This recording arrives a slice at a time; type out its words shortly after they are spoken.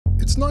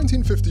It's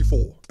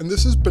 1954, and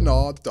this is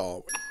Bernard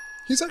Darwin.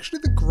 He's actually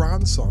the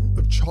grandson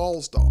of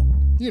Charles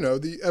Darwin, you know,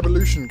 the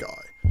evolution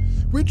guy,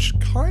 which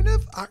kind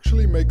of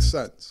actually makes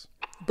sense.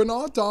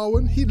 Bernard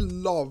Darwin, he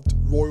loved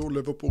Royal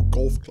Liverpool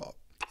Golf Club,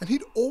 and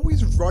he'd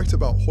always write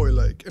about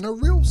Hoylake in a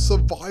real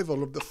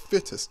survival of the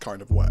fittest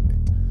kind of way.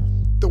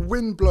 The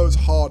wind blows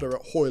harder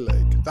at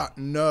Hoylake, that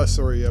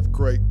nursery of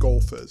great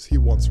golfers, he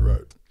once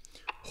wrote.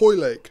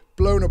 Hoylake,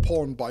 blown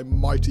upon by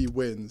mighty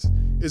winds,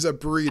 is a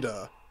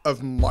breeder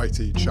of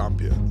mighty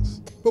champions.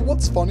 But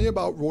what's funny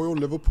about Royal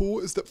Liverpool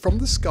is that from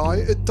the sky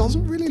it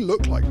doesn't really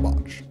look like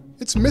much.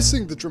 It's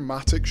missing the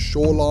dramatic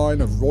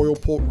shoreline of Royal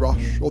Port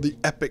Rush or the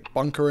epic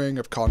bunkering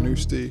of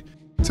Carnoustie.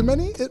 To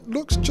many it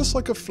looks just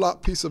like a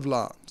flat piece of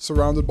land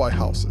surrounded by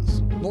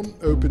houses, not an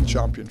open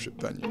championship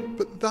venue.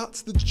 But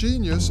that's the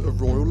genius of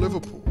Royal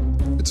Liverpool.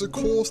 It's a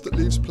course that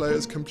leaves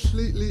players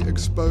completely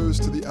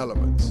exposed to the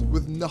elements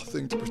with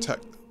nothing to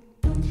protect them.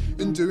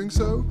 In doing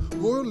so,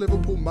 Royal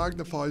Liverpool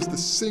magnifies the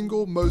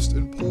single most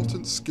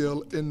important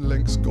skill in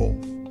links golf.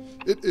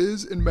 It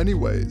is, in many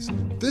ways,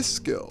 this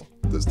skill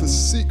that's the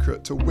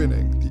secret to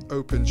winning the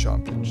Open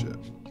Championship.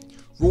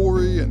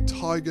 Rory and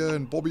Tiger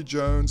and Bobby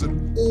Jones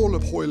and all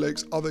of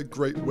Hoylake's other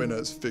great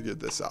winners figured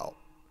this out.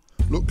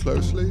 Look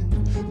closely,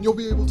 and you'll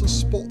be able to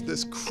spot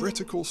this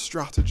critical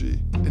strategy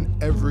in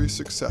every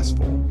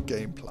successful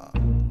game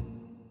plan.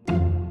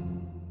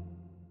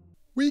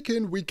 Week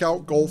in, week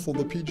out golf on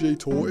the PGA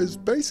Tour is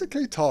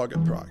basically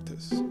target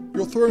practice.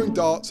 You're throwing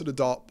darts at a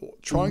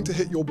dartboard, trying to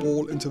hit your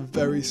ball into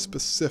very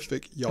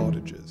specific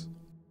yardages.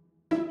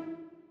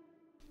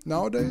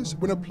 Nowadays,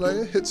 when a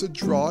player hits a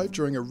drive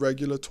during a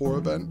regular tour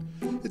event,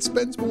 it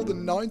spends more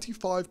than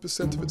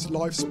 95% of its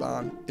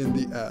lifespan in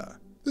the air.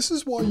 This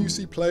is why you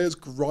see players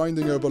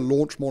grinding over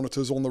launch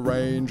monitors on the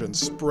range and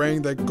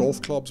spraying their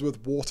golf clubs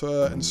with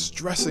water and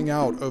stressing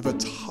out over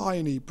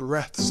tiny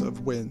breaths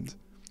of wind.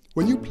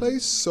 When you play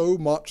so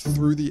much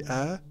through the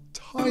air,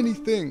 tiny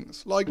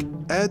things like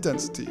air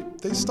density,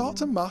 they start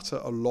to matter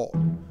a lot,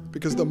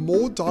 because the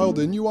more dialed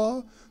in you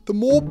are, the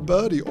more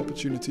birdie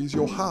opportunities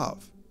you'll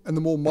have, and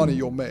the more money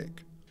you'll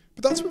make.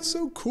 But that's what's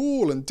so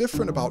cool and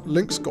different about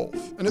links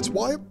golf, and it's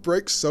why it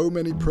breaks so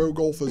many pro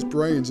golfers'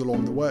 brains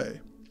along the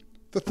way.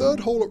 The third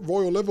hole at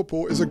Royal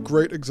Liverpool is a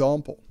great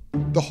example.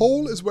 The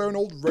hole is where an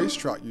old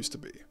racetrack used to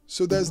be,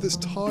 so there's this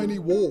tiny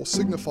wall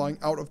signifying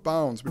out of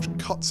bounds which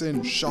cuts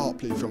in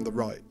sharply from the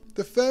right.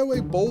 The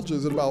fairway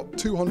bulges at about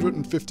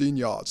 215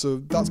 yards,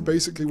 so that's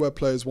basically where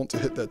players want to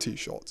hit their tee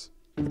shots.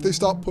 If they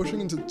start pushing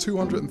into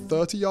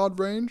 230 yard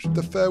range,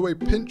 the fairway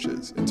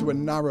pinches into a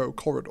narrow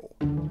corridor.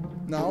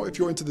 Now, if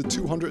you're into the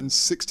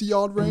 260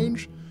 yard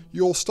range,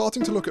 you're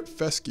starting to look at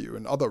fescue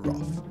and other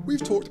rough.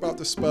 We've talked about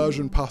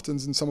dispersion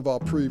patterns in some of our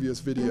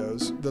previous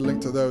videos, the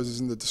link to those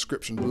is in the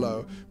description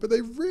below, but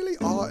they really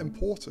are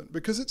important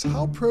because it's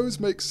how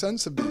pros make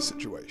sense of these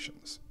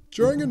situations.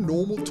 During a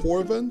normal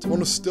tour event,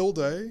 on a still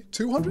day,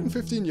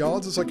 215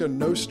 yards is like a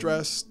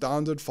no-stress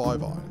standard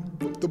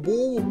 5-iron. The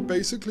ball will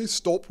basically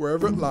stop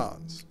wherever it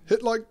lands,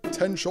 hit like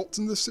 10 shots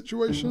in this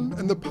situation,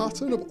 and the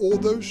pattern of all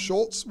those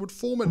shots would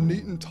form a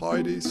neat and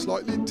tidy,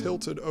 slightly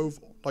tilted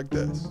oval, like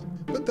this.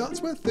 But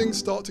that's where things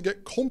start to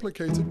get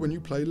complicated when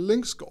you play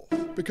links golf,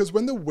 because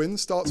when the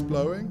wind starts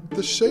blowing,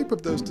 the shape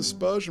of those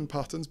dispersion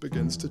patterns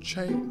begins to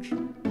change.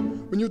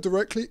 When you're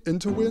directly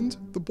into wind,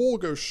 the ball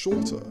goes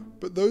shorter,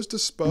 but those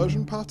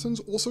dispersion patterns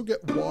also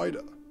get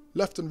wider.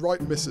 Left and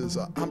right misses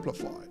are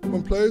amplified.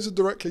 When players are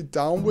directly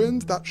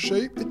downwind, that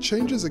shape, it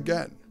changes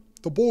again.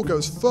 The ball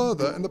goes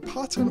further and the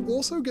pattern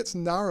also gets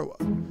narrower.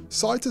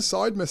 Side to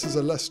side misses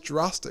are less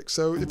drastic,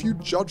 so if you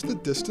judge the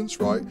distance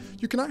right,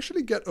 you can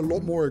actually get a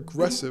lot more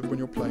aggressive when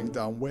you're playing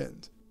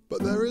downwind.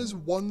 But there is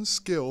one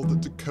skill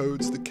that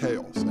decodes the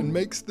chaos and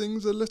makes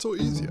things a little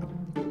easier.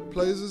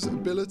 Players'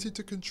 ability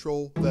to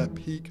control their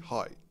peak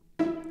height.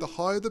 The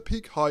higher the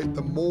peak height,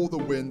 the more the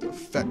wind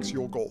affects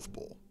your golf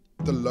ball.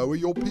 The lower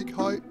your peak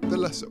height, the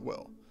less it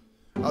will.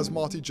 As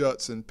Marty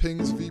Jertson,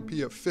 Ping's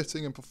VP of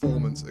Fitting and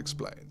Performance,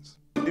 explains.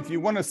 If you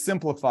want to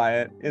simplify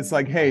it, it's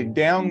like, hey,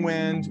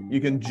 downwind,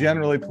 you can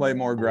generally play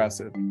more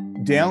aggressive.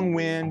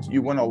 Downwind,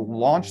 you want to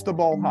launch the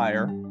ball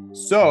higher.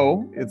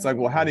 So it's like,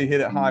 well, how do you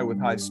hit it high with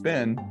high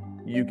spin?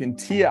 You can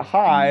tee it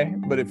high,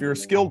 but if you're a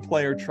skilled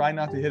player, try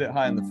not to hit it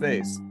high in the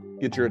face.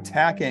 Get your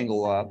attack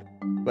angle up,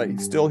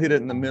 but still hit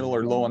it in the middle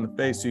or low on the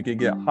face so you can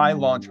get high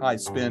launch, high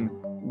spin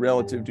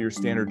relative to your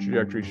standard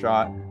trajectory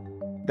shot.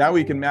 That way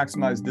you can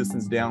maximize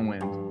distance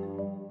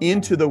downwind.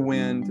 Into the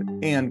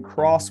wind and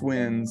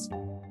crosswinds,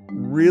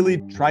 really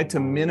try to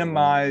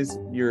minimize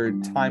your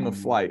time of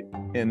flight.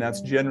 And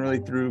that's generally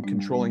through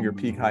controlling your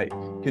peak height.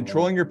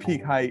 Controlling your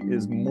peak height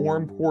is more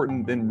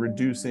important than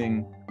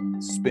reducing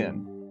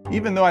spin.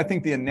 Even though I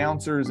think the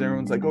announcers,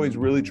 everyone's like, oh, he's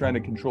really trying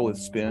to control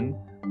his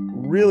spin.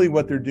 Really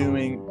what they're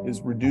doing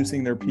is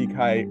reducing their peak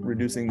height,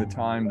 reducing the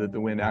time that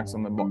the wind acts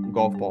on the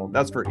golf ball.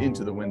 That's for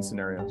into the wind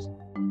scenarios.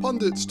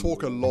 Pundits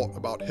talk a lot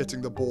about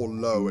hitting the ball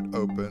low at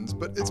opens,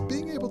 but it's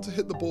being able to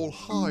hit the ball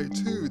high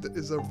too that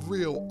is a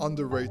real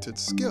underrated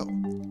skill,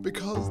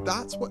 because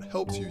that's what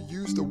helps you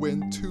use the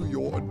wind to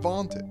your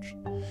advantage.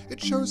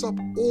 It shows up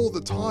all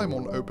the time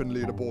on Open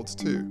leaderboards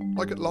too,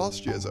 like at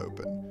last year's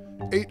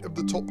Open. 8 of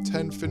the top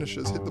 10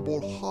 finishers hit the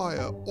ball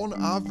higher, on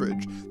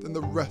average, than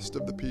the rest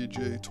of the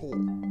PGA Tour.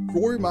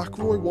 Rory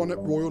McIlroy won at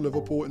Royal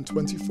Liverpool in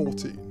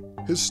 2014.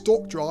 His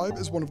stock drive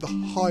is one of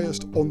the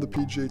highest on the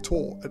PGA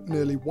Tour at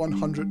nearly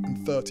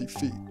 130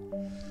 feet.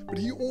 But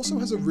he also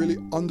has a really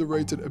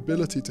underrated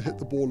ability to hit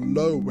the ball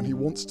low when he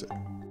wants to.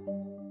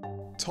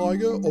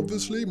 Tiger,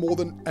 obviously, more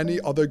than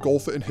any other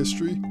golfer in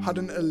history, had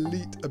an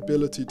elite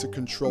ability to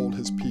control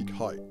his peak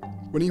height.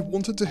 When he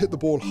wanted to hit the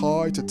ball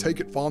high to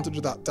take advantage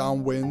of that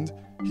downwind,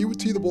 he would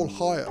tee the ball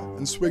higher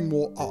and swing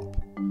more up.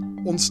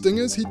 On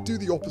stingers, he'd do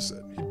the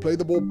opposite. He'd play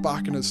the ball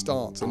back in his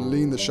stance and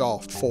lean the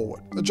shaft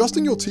forward.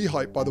 Adjusting your tee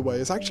height, by the way,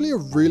 is actually a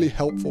really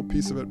helpful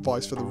piece of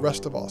advice for the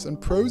rest of us, and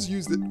pros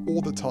use it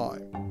all the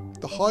time.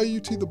 The higher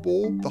you tee the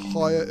ball, the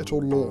higher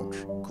it'll launch.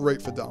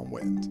 Great for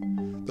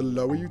downwind. The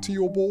lower you tee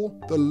your ball,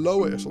 the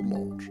lower it'll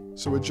launch,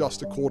 so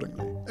adjust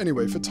accordingly.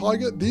 Anyway, for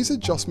Tiger, these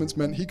adjustments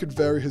meant he could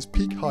vary his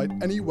peak height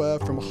anywhere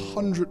from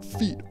 100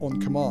 feet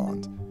on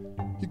command.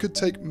 He could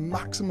take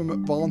maximum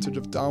advantage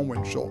of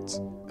downwind shots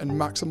and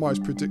maximize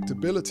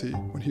predictability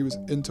when he was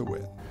into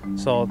wind.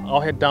 So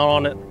I'll hit down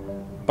on it,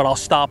 but I'll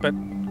stop it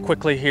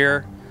quickly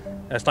here.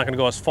 It's not going to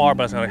go as far,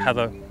 but it's going to have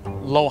a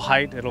low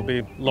height. It'll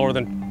be lower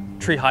than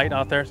tree height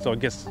out there, so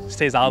it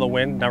stays out of the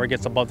wind, never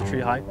gets above the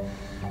tree height.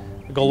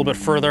 Go a little bit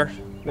further,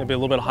 maybe a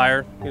little bit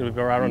higher, maybe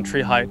go right on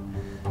tree height.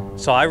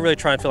 So I really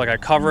try and feel like I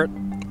cover it,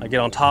 I get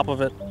on top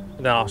of it,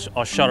 and then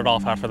I'll shut it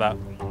off after that.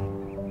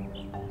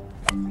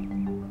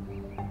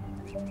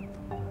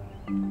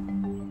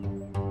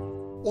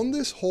 On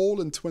this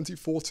hole in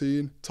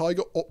 2014,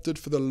 Tiger opted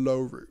for the low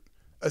route,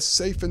 a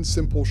safe and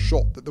simple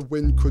shot that the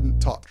wind couldn't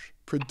touch,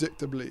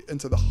 predictably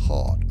into the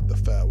heart of the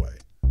fairway.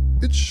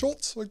 It's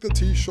shots like the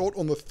tee shot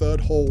on the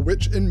 3rd hole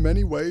which, in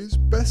many ways,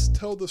 best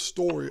tell the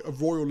story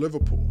of Royal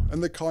Liverpool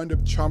and the kind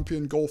of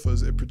champion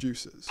golfers it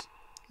produces.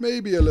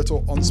 Maybe a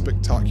little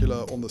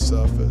unspectacular on the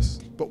surface,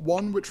 but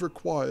one which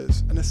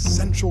requires an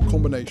essential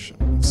combination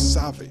of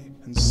savvy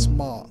and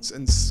smarts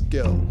and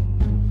skill.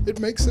 It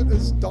makes it,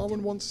 as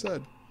Darwin once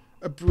said,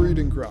 a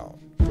breeding ground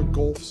for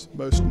golf's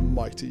most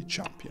mighty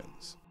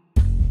champions.